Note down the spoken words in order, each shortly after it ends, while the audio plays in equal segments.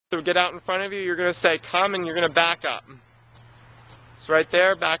So get out in front of you, you're going to say come, and you're going to back up. So right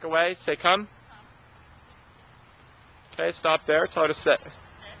there, back away, say come. Okay, stop there, tell her to sit. Sit.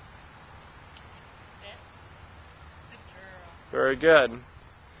 Good girl. Very good.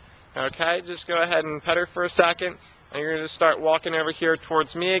 Okay, just go ahead and pet her for a second, and you're going to start walking over here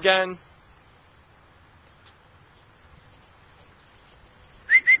towards me again.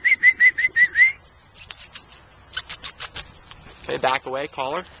 Okay, back away,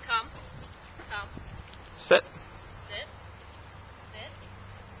 call her. Come. Come. Sit. Sit. Sit.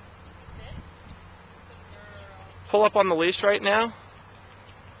 Sit. Good girl. Pull up on the leash right now. Like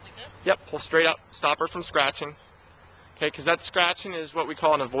this? Yep, pull straight up. Stop her from scratching. Okay, because that scratching is what we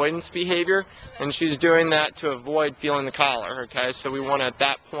call an avoidance behavior, and she's doing that to avoid feeling the collar, okay? So we want to, at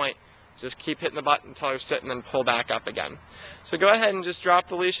that point, just keep hitting the button until her sit and then pull back up again. So go ahead and just drop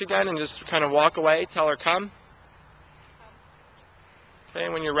the leash again and just kind of walk away. Tell her come. Okay,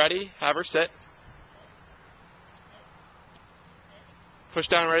 and when you're ready, have her sit. Push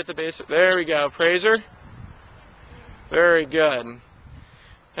down right at the base. There we go. Praise her. Very good.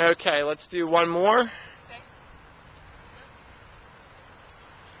 Okay, let's do one more.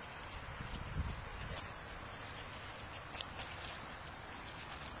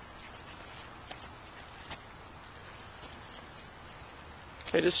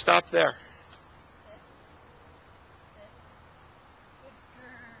 Okay, just stop there.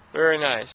 Very nice.